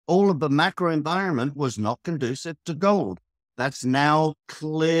of the macro environment was not conducive to gold. That's now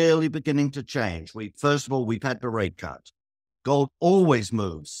clearly beginning to change. First of all, we've had the rate cut. Gold always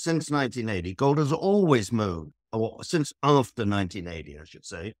moves since 1980. Gold has always moved, or since after 1980, I should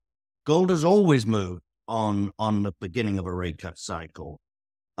say. Gold has always moved on the beginning of a rate cut cycle.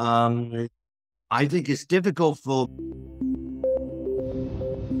 I think it's difficult for...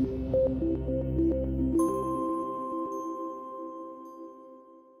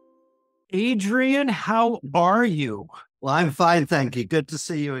 Adrian, how are you? Well, I'm fine, thank you. Good to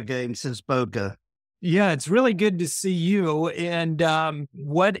see you again since Boca. Yeah, it's really good to see you. And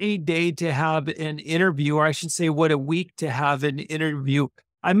what a day to have an interview, or I should say, what a week to have an interview.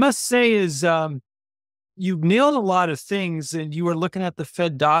 I must say is you've nailed a lot of things, and you were looking at the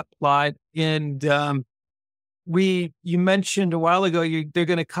Fed dot plot, and you mentioned a while ago they're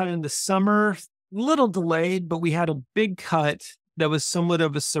going to cut in the summer, a little delayed, but we had a big cut that was somewhat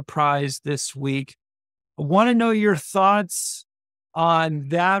of a surprise this week. I want to know your thoughts on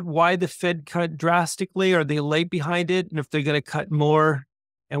that, why the Fed cut drastically. Are they late behind it? And if they're going to cut more,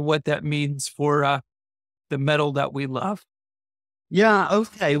 and what that means for the metal that we love. Yeah,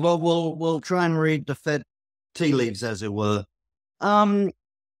 okay. Well, we'll try and read the Fed tea leaves, as it were.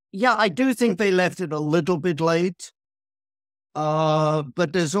 Yeah, I do think they left it a little bit late.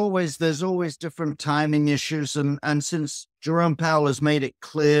 But there's always different timing issues, and since Jerome Powell has made it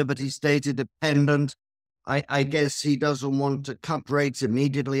clear that he's data dependent, I guess he doesn't want to cut rates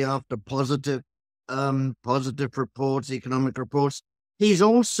immediately after positive reports, economic reports. He's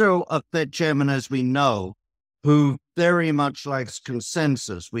also a Fed chairman, as we know, who very much likes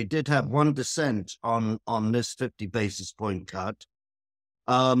consensus. We did have one dissent on this 50 basis point cut,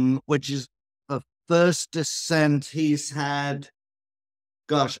 which is the first dissent he's had,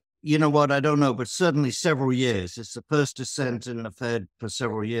 gosh, you know what, I don't know, but certainly several years. It's the first dissent in the Fed for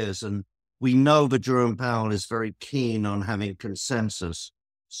several years. And we know that Jerome Powell is very keen on having consensus.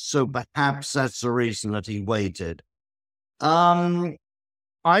 So perhaps that's the reason that he waited.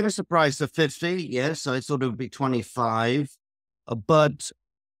 I was surprised at 50. Yes, I thought it would be 25. But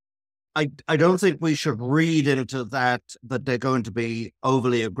I don't think we should read into that they're going to be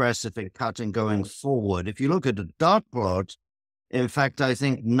overly aggressive in cutting going forward. If you look at the dot plot, in fact, I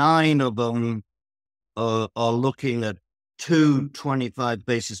think 9 of them are looking at 2 25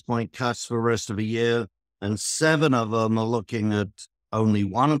 basis point cuts for the rest of the year, and 7 of them are looking at only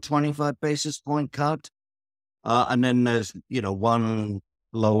 1 25 basis point cut. And then there's, 1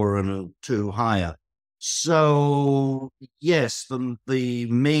 lower and 2 higher. So yes, the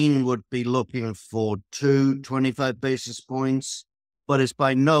mean would be looking for 2 25 basis points, but it's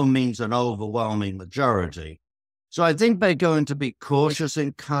by no means an overwhelming majority. So I think they're going to be cautious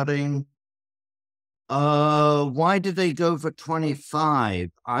in cutting. Why did they go for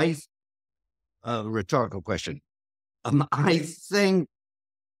 25? Rhetorical question. I think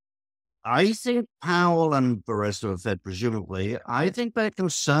Powell and the rest of the Fed, presumably, I think they're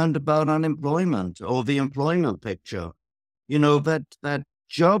concerned about unemployment or the employment picture. That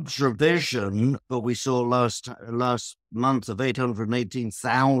jobs revision that we saw last month of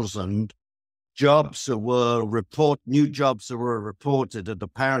 818,000 jobs that were new jobs that were reported that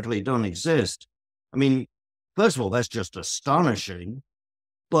apparently don't exist. I mean, first of all, that's just astonishing,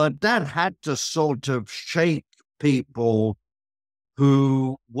 but that had to sort of shake people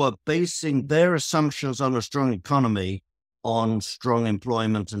who were basing their assumptions on a strong economy on strong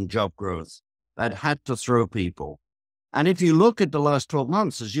employment and job growth. That had to throw people. And if you look at the last 12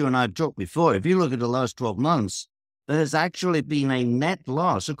 months, as you and I have talked before, if you look at the last 12 months, there's actually been a net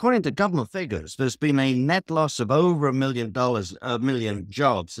loss. According to government figures, there's been a net loss of over $1 million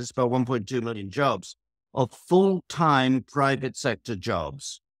jobs. It's about 1.2 million jobs of full-time private sector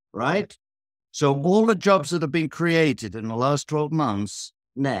jobs, right? So all the jobs that have been created in the last 12 months,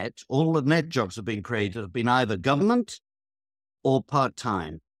 all the net jobs have been created have been either government or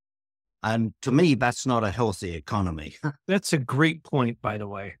part-time. And to me, that's not a healthy economy. That's a great point, by the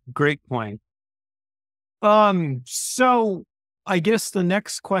way. Great point. So I guess the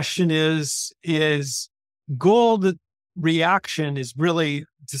next question is gold reaction is really,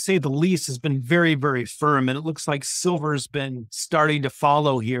 to say the least, has been very, very firm. And it looks like silver's been starting to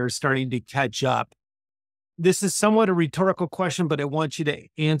follow here, starting to catch up. This is somewhat a rhetorical question, but I want you to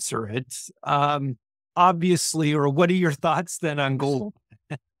answer it. Obviously, or what are your thoughts then on gold?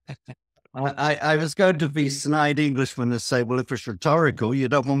 I was going to be snide Englishman and say, well, if it's rhetorical, you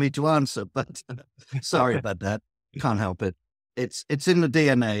don't want me to answer, but sorry about that. Can't help it. It's in the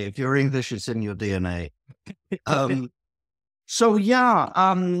DNA. If you're English, it's in your DNA. So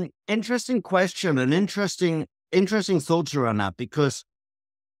yeah, interesting question and interesting thoughts around that, because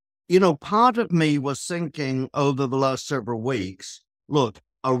part of me was thinking over the last several weeks, look,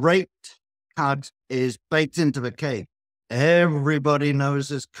 a rate cut is baked into the cake. Everybody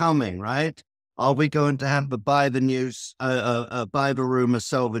knows it's coming, right? Are we going to have the buy the rumor,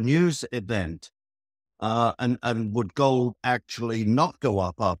 sell the news event? And would gold actually not go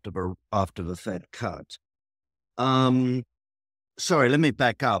up after the Fed cut? Sorry, let me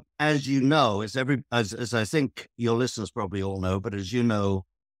back up. As you know, as I think your listeners probably all know, but as you know,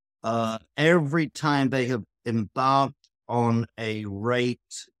 every time they have embarked on a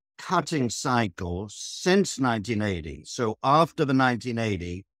rate cutting cycle since 1980. So after the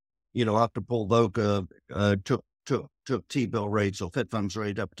 1980, after Paul Volcker took T-bill rates or Fed funds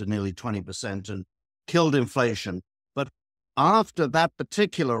rate up to nearly 20% and killed inflation. But after that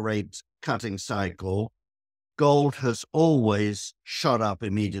particular rate cutting cycle, gold has always shot up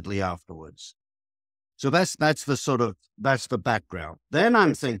immediately afterwards. So that's the background. Then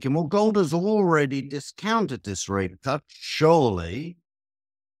I'm thinking, well, gold has already discounted this rate cut, surely.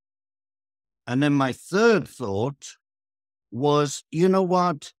 And then my third thought was, you know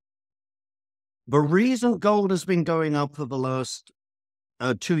what? The reason gold has been going up for the last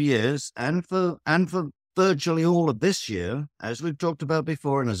 2 years and for virtually all of this year, as we've talked about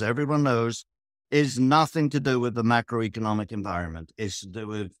before, and as everyone knows, is nothing to do with the macroeconomic environment. It's to do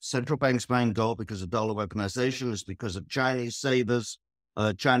with central banks buying gold because of dollar weaponization. It's because of Chinese savers,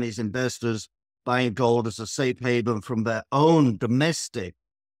 Chinese investors buying gold as a safe haven from their own domestic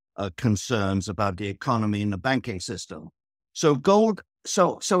concerns about the economy and the banking system. So gold,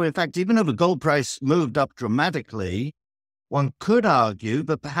 so in fact, even though the gold price moved up dramatically, one could argue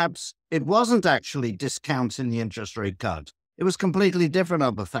that perhaps it wasn't actually discounting the interest rate cut. It was completely different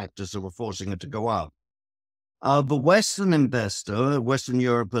other factors that were forcing it to go up. The Western investor, Western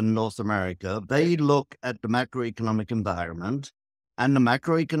Europe and North America, they look at the macroeconomic environment, and the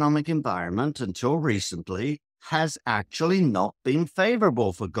macroeconomic environment until recently has actually not been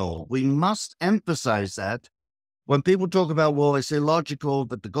favorable for gold. We must emphasize that. When people talk about, well, it's illogical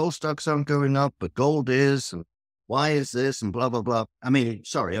that the gold stocks aren't going up, but gold is, and why is this, and blah, blah, blah. I mean,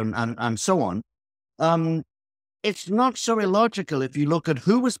 sorry, and so on. It's not so illogical if you look at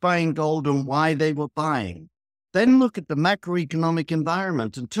who was buying gold and why they were buying. Then look at the macroeconomic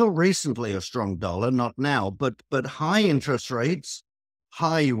environment. Until recently, a strong dollar, not now, but high interest rates,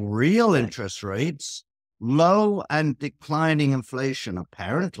 high real interest rates, low and declining inflation,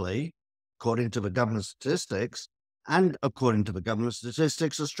 apparently, according to the government statistics, and according to the government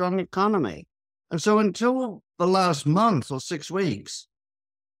statistics, a strong economy. And so until the last month or 6 weeks,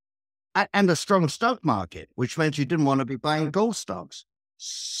 and a strong stock market, which meant you didn't want to be buying gold stocks.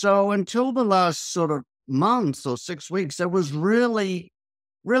 So until the last sort of month or 6 weeks, there was really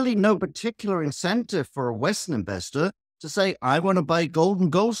no particular incentive for a Western investor to say, I want to buy gold and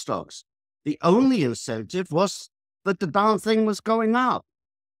gold stocks. The only incentive was that the darn thing was going up.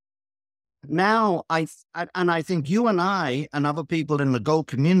 Now, I think you and I and other people in the gold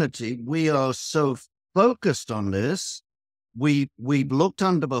community, we are so focused on this. We've looked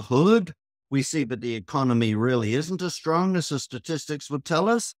under the hood. We see that the economy really isn't as strong as the statistics would tell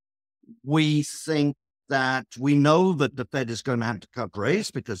us. We think that we know that the Fed is going to have to cut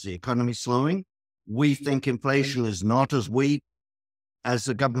rates because the economy is slowing. We think inflation is not as weak as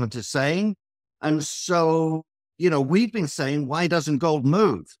the government is saying. And so, we've been saying, why doesn't gold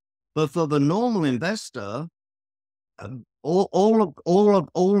move? But for the normal investor, all of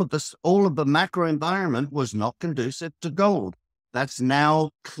the macro environment was not conducive to gold. That's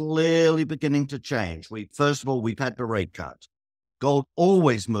now clearly beginning to change. First of all, we've had the rate cut. Gold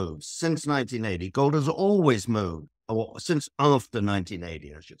always moves since 1980. Gold has always moved, or since after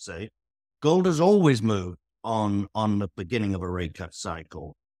 1980, I should say. Gold has always moved on the beginning of a rate cut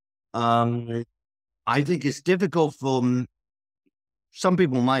cycle. I think it's difficult for some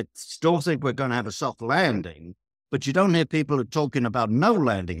people might still think we're going to have a soft landing, but you don't hear people talking about no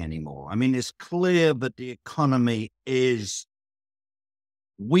landing anymore. I mean, it's clear that the economy is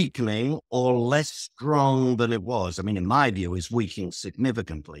weakening or less strong than it was. I mean, in my view, it's weakening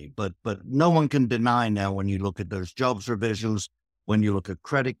significantly, but no one can deny now when you look at those jobs revisions, when you look at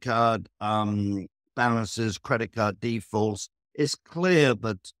credit card balances, credit card defaults, it's clear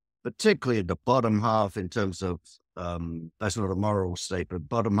that particularly at the bottom half in terms of, that's not a moral statement,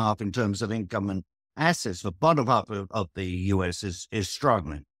 bottom half in terms of income and assets, the bottom half of the US is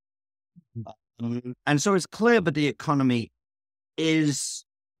struggling. And so it's clear that the economy is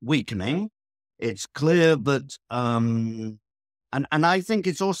weakening. It's clear that, and I think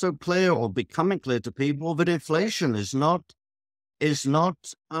it's also clear or becoming clear to people that inflation is not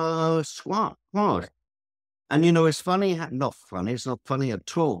squat. And it's funny, not funny, it's not funny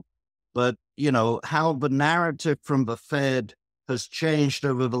at all. but how the narrative from the Fed has changed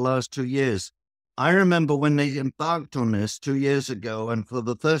over the last 2 years. I remember when they embarked on this 2 years ago, and for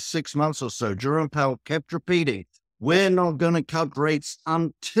the first 6 months or so, Jerome Powell kept repeating, we're not going to cut rates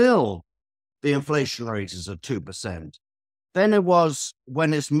until the inflation rate is at 2%. Then it was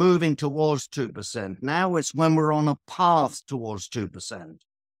when it's moving towards 2%. Now it's when we're on a path towards 2%.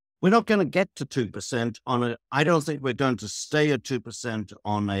 We're not going to get to 2% I don't think we're going to stay at 2%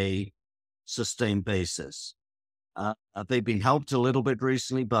 on a sustained basis. They've been helped a little bit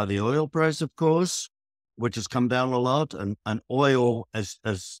recently by the oil price, of course, which has come down a lot. And oil, as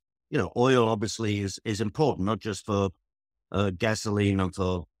oil obviously is important, not just for gasoline and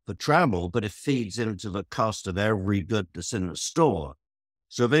for travel, but it feeds into the cost of every good that's in the store.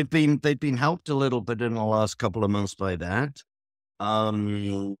 So they've been helped a little bit in the last couple of months by that.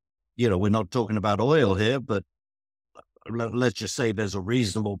 We're not talking about oil here, but let's just say there's a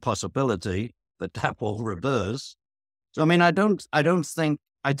reasonable possibility that will reverse. So, I mean, I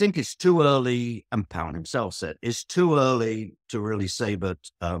think it's too early, and Powell himself said, it's too early to really say that,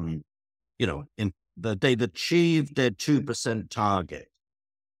 they've achieved their 2% target.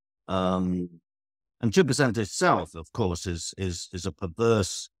 And 2% itself, of course, is a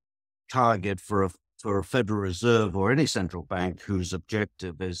perverse target for a Federal Reserve or any central bank whose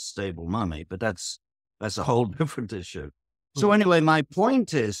objective is stable money. But that's a whole different issue. So anyway, my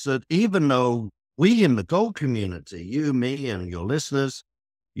point is that even though we in the gold community, you, me, and your listeners,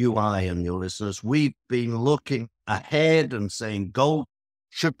 I, and your listeners, we've been looking ahead and saying gold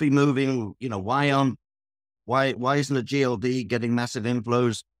should be moving. Why isn't the GLD getting massive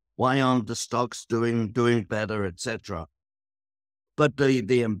inflows? Why aren't the stocks doing better, etc.? But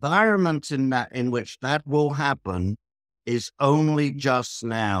the environment in which that will happen is only just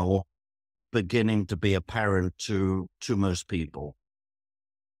now beginning to be apparent to most people.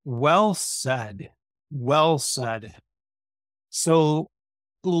 Well said. Well said. So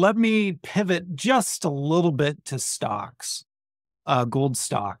let me pivot just a little bit to stocks, gold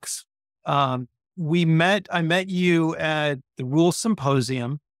stocks. I met you at the Rule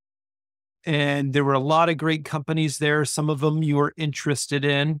Symposium, and there were a lot of great companies there. Some of them you were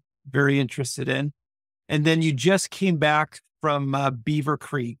very interested in. And then you just came back from Beaver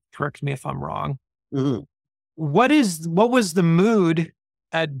Creek. Correct me if I'm wrong. Mm-hmm. What was the mood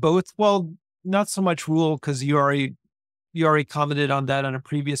at both? Well, not so much Rule, because you already commented on that on a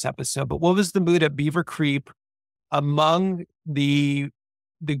previous episode, but what was the mood at Beaver Creek among the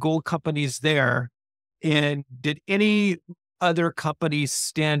gold companies there? And did any other companies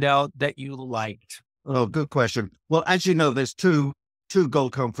stand out that you liked? Oh, good question. Well, as you know, there's two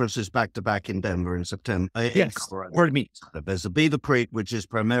gold conferences back to back in Denver in September. Yes, word me. There's the Beaver Creek, which is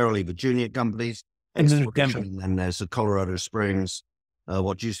primarily the junior companies, and then Denver. And then there's the Colorado Springs,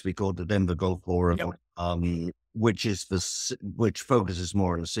 what used to be called the Denver Gold Forum, yep. which focuses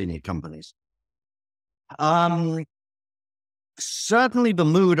more on the senior companies. Certainly, the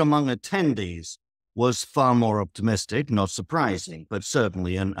mood among attendees was far more optimistic, not surprising, but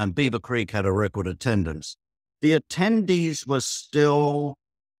certainly, and Beaver Creek had a record attendance. The attendees were still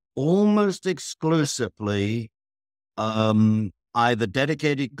almost exclusively either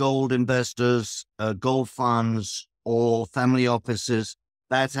dedicated gold investors, gold funds, or family offices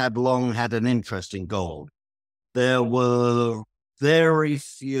that had long had an interest in gold. There were very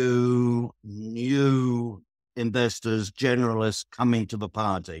few new investors, generalists coming to the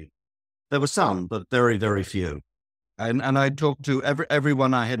party. There were some, but very, very few. And I talked to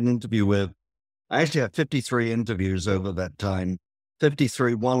everyone I had an interview with. I actually had 53 interviews over that time,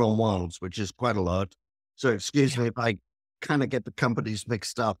 53 one-on-ones, which is quite a lot. So excuse me if I kind of get the companies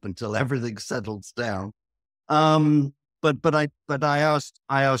mixed up until everything settles down. But I asked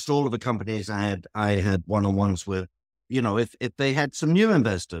all of the companies I had one-on-ones with, if they had some new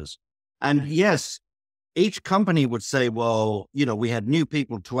investors. And yes, each company would say, well, we had new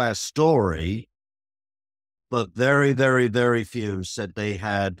people to our story, but very, very, very few said they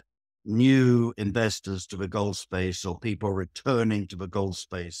had new investors to the gold space or people returning to the gold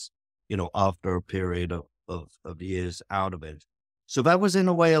space, after a period of years out of it. So that was in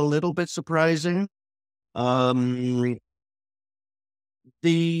a way a little bit surprising. I think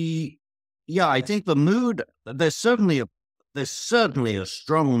the mood, there's certainly a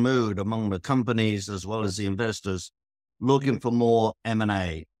strong mood among the companies as well as the investors looking for more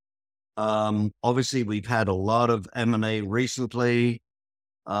M&A. Obviously, we've had a lot of M&A recently.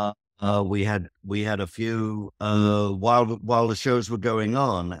 We had a few while the shows were going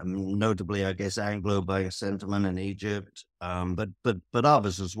on, notably, I guess, Anglo by sentiment in Egypt, but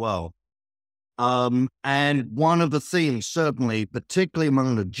others as well. And one of the themes, certainly, particularly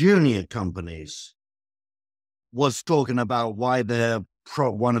among the junior companies, was talking about why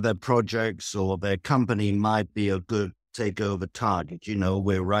one of their projects or their company might be a good takeover target.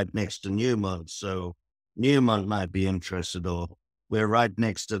 We're right next to Newmont, so Newmont might be interested, or we're right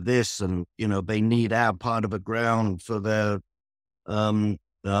next to this, and they need our part of the ground for their for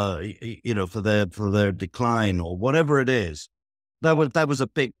their decline or whatever it is. That was a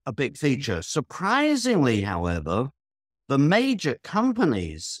big feature. Surprisingly, however, the major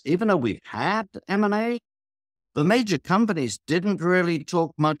companies, even though we've had M&A, the major companies didn't really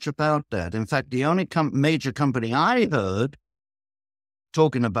talk much about that. In fact, the only major company I heard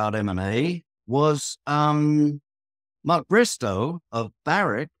talking about M&A was Mark Bristow of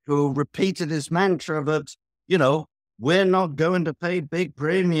Barrick, who repeated his mantra that, we're not going to pay big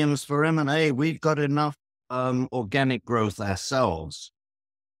premiums for M&A. We've got enough organic growth ourselves.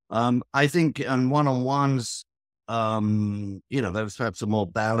 I think in one-on-ones, there was perhaps a more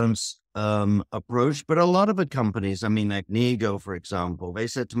balanced approach, but a lot of the companies, Agnico, for example, they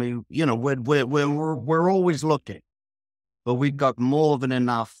said to me, we're always looking, but we've got more than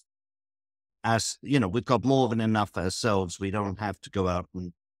enough ourselves. We don't have to go out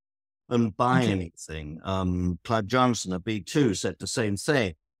and buy anything. Clive Johnson of B2 said the same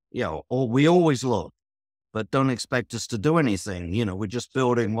thing. Or we always look, but don't expect us to do anything. We're just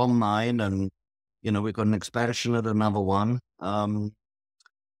building one mine and, we've got an expansion at another one. But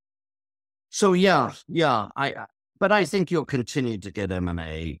I think you'll continue to get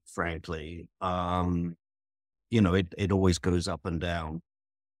M&A, frankly. It always goes up and down.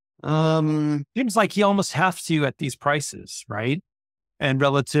 Seems like you almost have to at these prices, right? And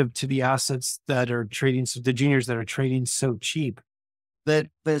relative to the assets that are trading, so the juniors that are trading so cheap. They're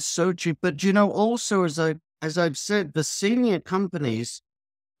so cheap. But, also, as I've said, the senior companies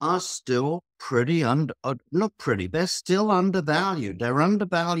are still they're still undervalued. They're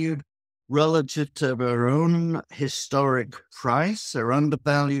undervalued relative to their own historic price. They're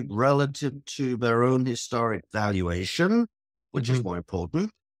undervalued relative to their own historic valuation, which is more important.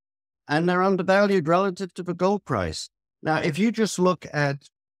 And they're undervalued relative to the gold price. Now, if you just look at,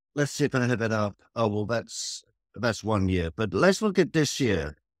 let's see if I have it up. Oh, well, that's 1 year. But let's look at this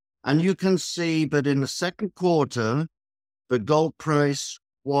year. And you can see that in the second quarter, the gold price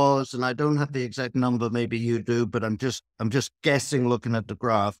was, and I don't have the exact number, maybe you do, but I'm just guessing looking at the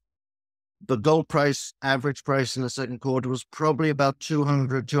graph. The gold price, average price in the second quarter was probably about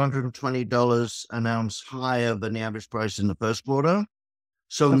 $220 an ounce higher than the average price in the first quarter.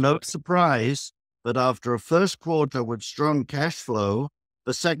 So no surprise that after a first quarter with strong cash flow,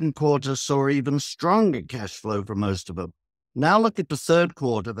 the second quarter saw even stronger cash flow for most of them. Now look at the third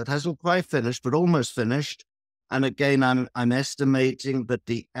quarter that hasn't quite finished, but almost finished. And again, I'm estimating that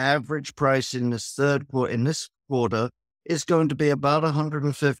the average price in this quarter is going to be about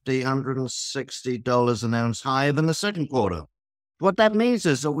 $150, $160 an ounce higher than the second quarter. What that means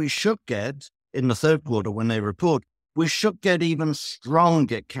is that we should get, in the third quarter when they report, we should get even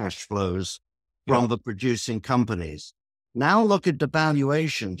stronger cash flows from the producing companies. Now look at the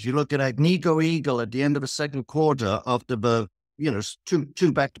valuations. You look at Agnico Eagle at the end of the second quarter after the,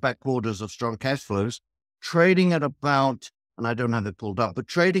 two back-to-back quarters of strong cash flows, trading at about, and I don't have it pulled up, but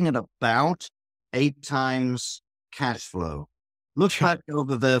trading at about 8 times cash flow. Look back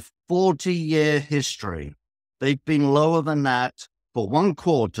over their 40-year history. They've been lower than that for one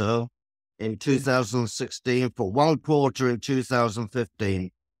quarter in 2016, for one quarter in 2015.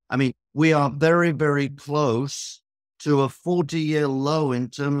 We are very, very close to a 40-year low in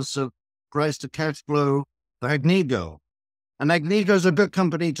terms of price to cash flow for Agnico. And Agnico is a good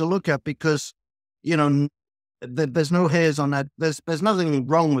company to look at because, there's no hairs on that. There's nothing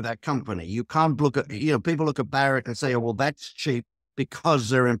wrong with that company. You can't look at, people look at Barrick and say, oh, well, that's cheap because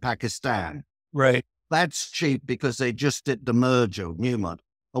they're in Pakistan. Right. That's cheap because they just did the merger with Newmont.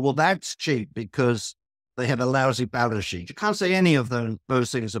 Oh, well, that's cheap because they had a lousy balance sheet. You can't say any of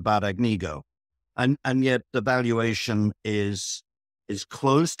those things about Agnico. And yet the valuation is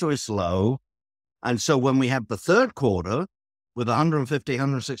close to its low. And so when we have the third quarter with $150,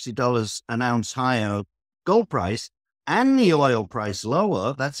 $160 an ounce higher gold price and the oil price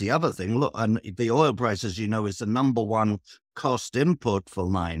lower, that's the other thing. Look, and the oil price, as you know, is the number one cost input for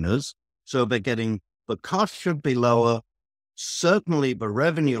miners. So the cost should be lower. Certainly the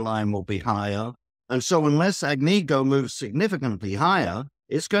revenue line will be higher. And so unless Agnico moves significantly higher,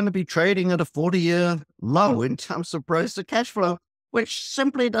 it's going to be trading at a 40-year low in terms of price to cash flow, which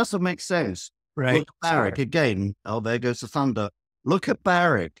simply doesn't make sense. Right. Look at Barrick again. Oh, there goes the thunder. Look at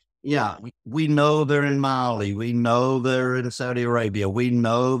Barrick. Yeah, we know they're in Mali. We know they're in Saudi Arabia. We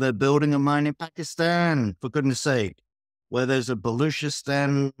know they're building a mine in Pakistan, for goodness sake, where there's a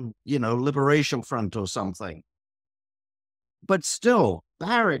Baluchistan, liberation front or something. But still,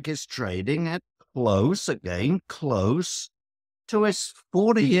 Barrick is trading at close to its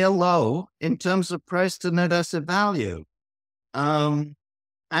 40-year low in terms of price to net asset value. And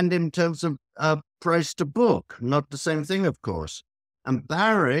in terms of price to book, not the same thing, of course. And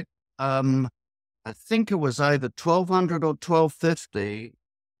Barrick, I think it was either 1,200 or 1,250.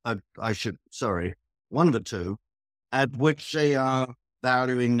 Sorry, one of the two, at which they are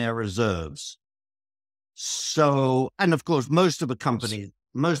valuing their reserves. So, and of course, most of the companies,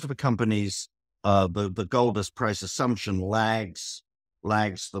 the gold's price assumption lags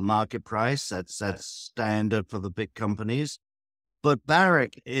the market price. That's standard for the big companies. But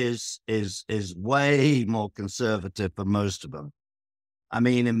Barrick is way more conservative for most of them. I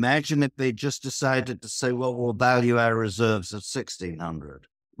mean, imagine if they just decided to say, well, we'll value our reserves at 1,600,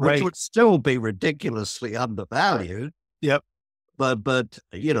 which Right. would still be ridiculously undervalued. Yep. But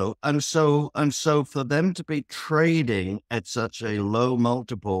and so for them to be trading at such a low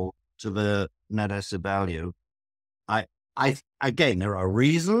multiple to the net asset value, I again, there are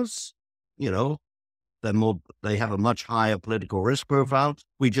reasons, they have a much higher political risk profile.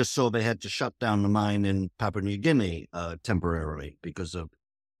 We just saw they had to shut down the mine in Papua New Guinea temporarily because of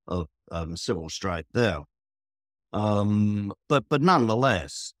civil strife there. But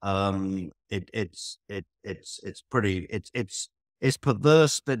nonetheless, it's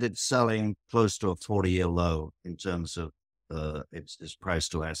perverse that it's selling close to a 40-year low in terms of its price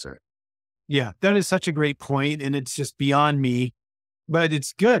to asset. Yeah, that is such a great point, and it's just beyond me. But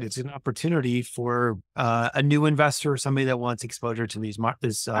it's good. It's an opportunity for a new investor or somebody that wants exposure to these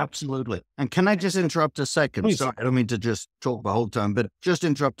markets. Absolutely. And can I just interrupt a second? Please. Sorry, I don't mean to just talk the whole time, but just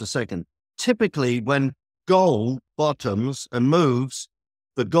interrupt a second. Typically, when gold bottoms and moves,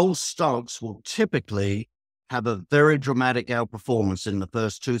 the gold stocks will typically have a very dramatic outperformance in the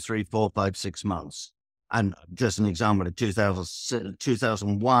first 2, 3, 4, 5, 6 months. And just an example, in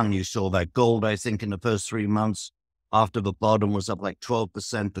 2001, you saw that gold, I think, in the first 3 months, after the bottom was up like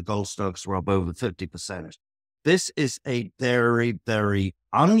 12%, the gold stocks were up over 50%. This is a very, very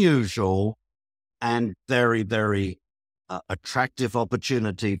unusual and very, very attractive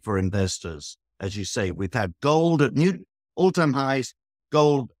opportunity for investors. As you say, we've had gold at new all-time highs.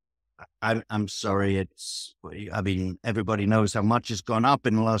 Gold, I'm sorry, everybody knows how much has gone up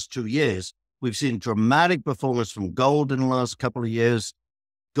in the last 2 years. We've seen dramatic performance from gold in the last couple of years.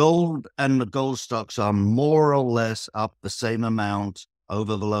 Gold and the gold stocks are more or less up the same amount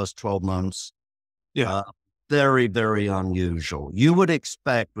over the last 12 months. Yeah. Very, very unusual. You would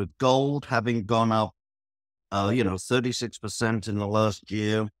expect with gold having gone up, 36% in the last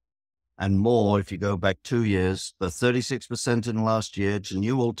year and more if you go back 2 years, but 36% in the last year to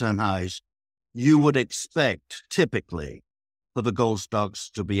new all-time highs, you would expect typically for the gold stocks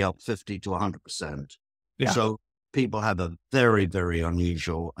to be up 50 to 100%. Yeah. So people have a very, very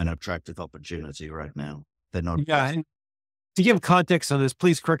unusual and attractive opportunity right now. They're not. Yeah. And to give context on this,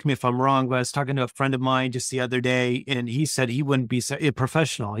 please correct me if I'm wrong, but I was talking to a friend of mine just the other day, and he said he wouldn't be a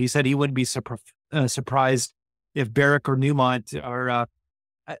professional. He said he wouldn't be surprised if Barrick or Newmont are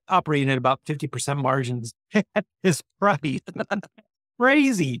operating at about 50% margins at this price.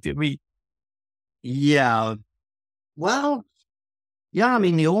 Crazy to me. Yeah. Well, yeah, I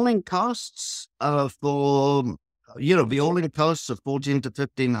mean, the all-in costs the all-in costs of 14 to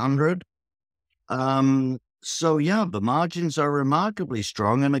 1,500. So yeah, the margins are remarkably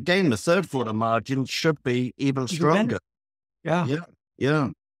strong. And again, the third quarter margin should be even stronger. Yeah. Yeah. Yeah.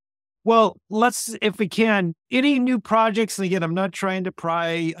 Well, if we can, any new projects, and again, I'm not trying to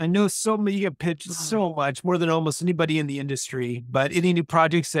pry. I know so many get pitched so much, more than almost anybody in the industry, but any new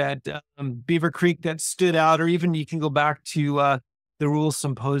projects at Beaver Creek that stood out, or even you can go back to the Rules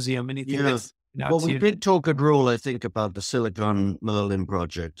Symposium, anything that's well, we did talk at Rule, I think, about the Silicon Merlin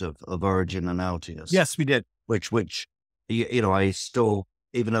project of Origin and Altius. Yes, we did. Which, I still,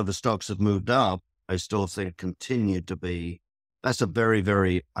 even though the stocks have moved up, I still think continue to be. That's a very,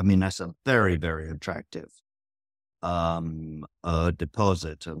 very attractive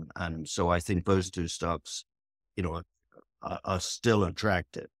deposit. And so I think those two stocks, are still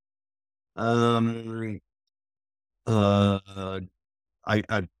attractive. I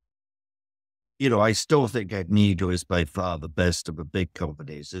still think Agnico is by far the best of the big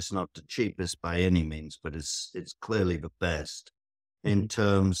companies. It's not the cheapest by any means, but it's clearly the best in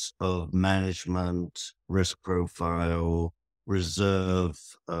terms of management, risk profile, reserve,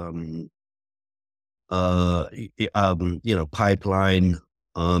 pipeline,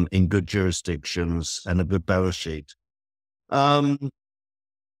 in good jurisdictions and a good balance sheet. I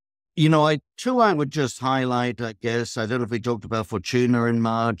would just highlight, I guess, I don't know if we talked about Fortuna in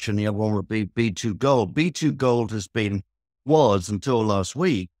March, and the other one would be B2 Gold. B2 Gold was until last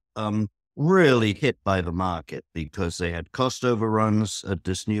week, really hit by the market because they had cost overruns at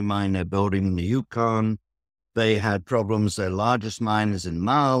this new mine they're building in the Yukon. They had problems. Their largest mine is in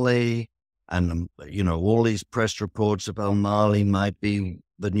Mali. And, all these press reports about Mali might be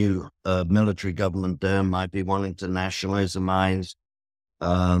the new military government there might be wanting to nationalize the mines.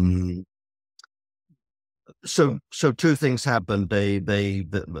 So two things happened. Three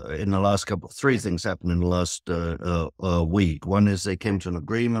things happened in the last week. One is they came to an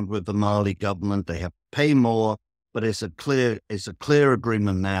agreement with the Mali government. They have to pay more, but it's a clear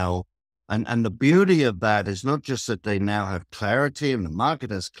agreement now. And the beauty of that is not just that they now have clarity and the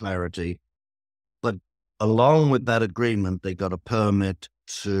market has clarity, but along with that agreement, they got a permit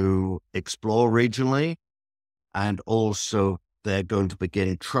to explore regionally, and also they're going to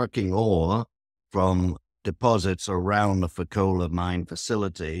begin trucking ore from deposits around the Fekola mine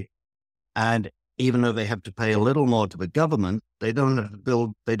facility. And even though they have to pay a little more to the government, they don't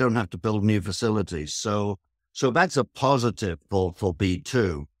have to build new facilities. So that's a positive for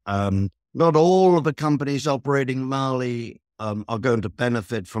B2. Not all of the companies operating Mali are going to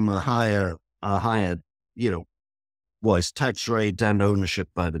benefit from a higher tax rate and ownership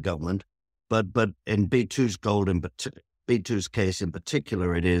by the government. But in B2's B2's case in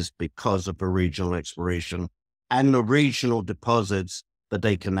particular, it is because of the regional exploration and the regional deposits that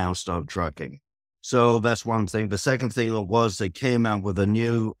they can now start trucking. So that's one thing. The second thing was they came out with a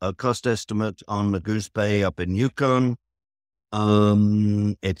new cost estimate on the Goose Bay up in Yukon.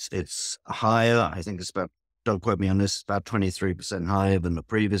 It's higher. I think it's about, don't quote me on this, about 23% higher than the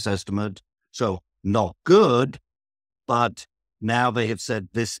previous estimate. So not good, but now they have said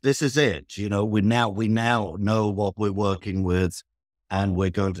this is it. We now know what we're working with, and we're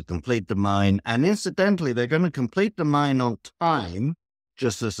going to complete the mine. And incidentally, they're going to complete the mine on time,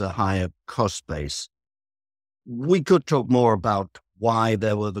 just as a higher cost base. We could talk more about why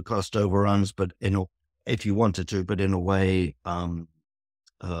there were the cost overruns, but if you wanted to, but in a way, not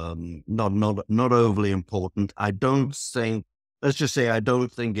overly important. Let's just say I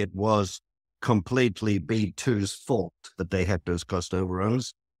don't think it was completely B2's fault that they had those cost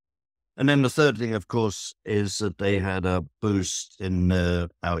overruns. And then the third thing, of course, is that they had a boost in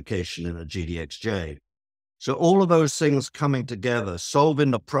the allocation in a GDXJ. So all of those things coming together, solving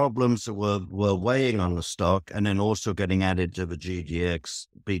the problems that were weighing on the stock, and then also getting added to the GDX,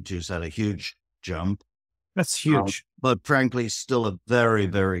 B2's had a huge jump. That's huge. But frankly, still a very,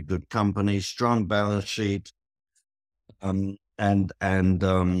 very good company, strong balance sheet, and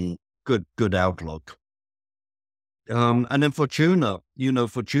good outlook. And then Fortuna,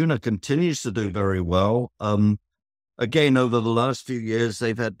 Fortuna continues to do very well. Again, over the last few years,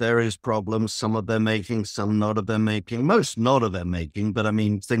 they've had various problems. Some of them making, some not of them making, most not of them making, but I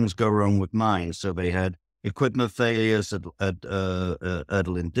mean, things go wrong with mines. So they had equipment failures at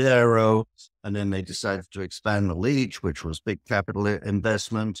Lindero, and then they decided to expand the leach, which was big capital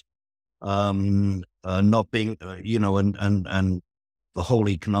investment. Not being, and the whole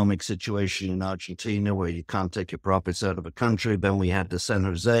economic situation in Argentina where you can't take your profits out of the country. Then we had the San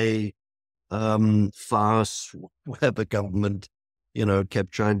Jose farce where the government,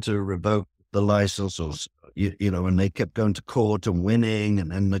 kept trying to revoke the license, or, and they kept going to court and winning, and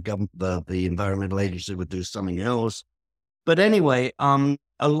then the environmental agency would do something else. But anyway, a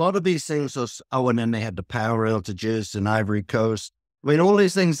lot of these things and then they had the power outages in Ivory Coast. I mean, all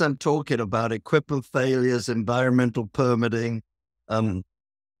these things I'm talking about, equipment failures, environmental permitting, power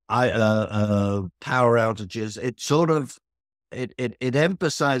outages, it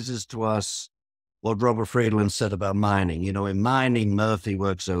emphasizes to us what Robert Friedland said about mining. In mining, Murphy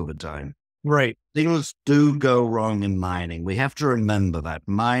works overtime. Right. Things do go wrong in mining. We have to remember that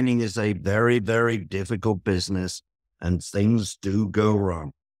mining is a very, very difficult business, and things do go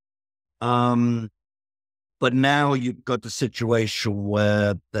wrong. But now you've got the situation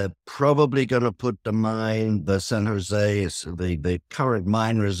where they're probably going to put the San Jose, the current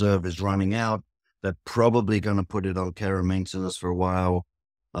mine reserve is running out. They're probably going to put it on care and maintenance for a while.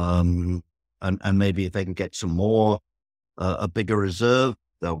 And maybe if they can get some more, a bigger reserve,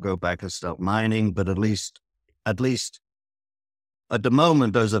 they'll go back and start mining. But at least at the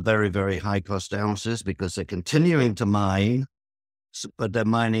moment, those are very, very high cost ounces because they're continuing to mine, but they're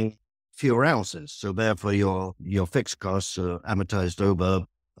mining fewer ounces. So therefore your fixed costs are amortized over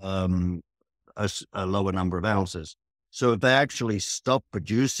a lower number of ounces. So if they actually stop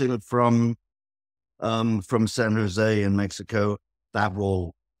producing from San Jose in Mexico, that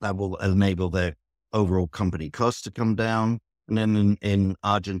will enable their overall company costs to come down. And then in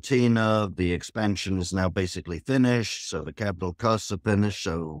Argentina, the expansion is now basically finished, so the capital costs are finished.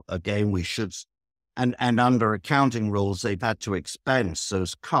 So again, we should, and under accounting rules, they've had to expense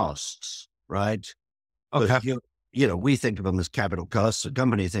those costs, right? Okay. We think of them as capital costs. The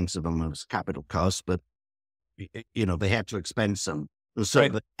company thinks of them as capital costs, but they had to expense them. And so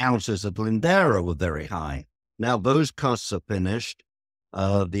the ounces of Lindero were very high. Now those costs are finished.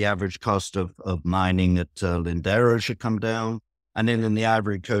 The average cost of mining at Lindero should come down. And then in the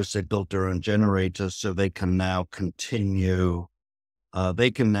Ivory Coast, they built their own generators, so they can now continue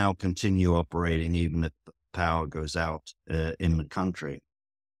operating even if the power goes out in the country.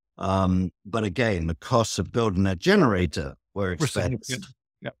 But again, the costs of building that generator were expensed.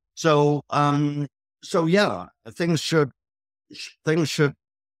 Yeah. So yeah, things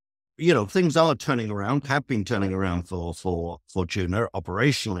are turning around, have been turning around for Fortuna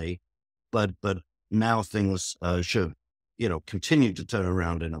operationally, but now things should, continue to turn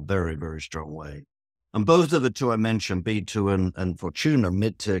around in a very, very strong way. And both of the two I mentioned, B2 and Fortuna,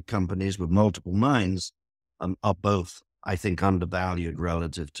 mid-tier companies with multiple mines, are both, I think, undervalued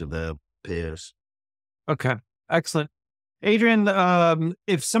relative to their peers. Okay. Excellent. Adrian,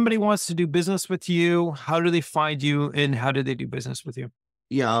 if somebody wants to do business with you, how do they find you and how do they do business with you?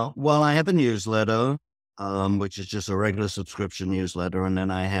 Yeah, well, I have a newsletter, which is just a regular subscription newsletter. And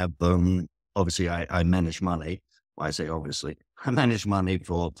then I have, obviously, I manage money. Well, I say obviously, I manage money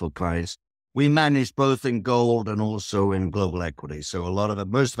for clients. We manage both in gold and also in global equity. So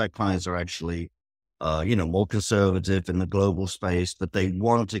most of our clients are actually, more conservative in the global space, but they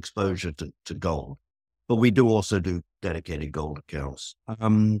want exposure to gold. But we do also do dedicated gold accounts.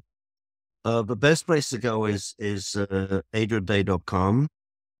 The best place to go is adrianday.com.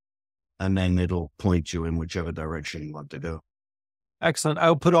 And then it'll point you in whichever direction you want to go. Excellent.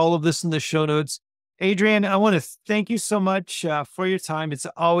 I'll put all of this in the show notes. Adrian, I want to thank you so much for your time. It's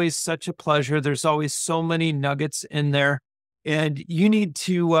always such a pleasure. There's always so many nuggets in there. And you need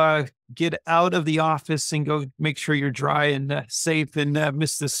to get out of the office and go make sure you're dry and safe and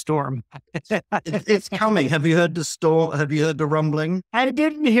miss the storm. It's coming. Have you heard the storm? Have you heard the rumbling? I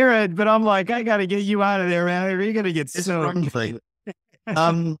didn't hear it, but I'm like, I got to get you out of there, man. You're going to get soaked.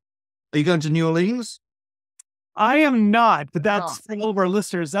 Are you going to New Orleans? I am not, but that's for all of our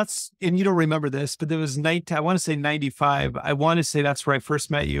listeners. And you don't remember this, but there was I want to say 95. I want to say that's where I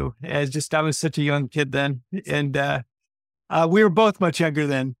first met you. I was such a young kid then. And we were both much younger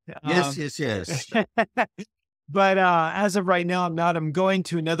then. Yes. But as of right now, I'm not. I'm going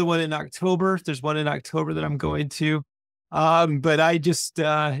to another one in October. There's one in October that I'm going to. But I just,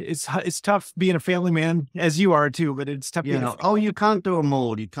 it's tough being a family man, as you are too, but it's tough. You can't do them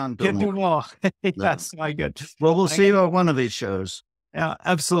all. You can't do them all. Yes, my good. Well, we'll see you at one of these shows. Yeah,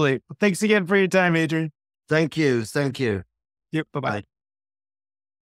 absolutely. Thanks again for your time, Adrian. Thank you. Thank you. Yep. Bye-bye. Bye.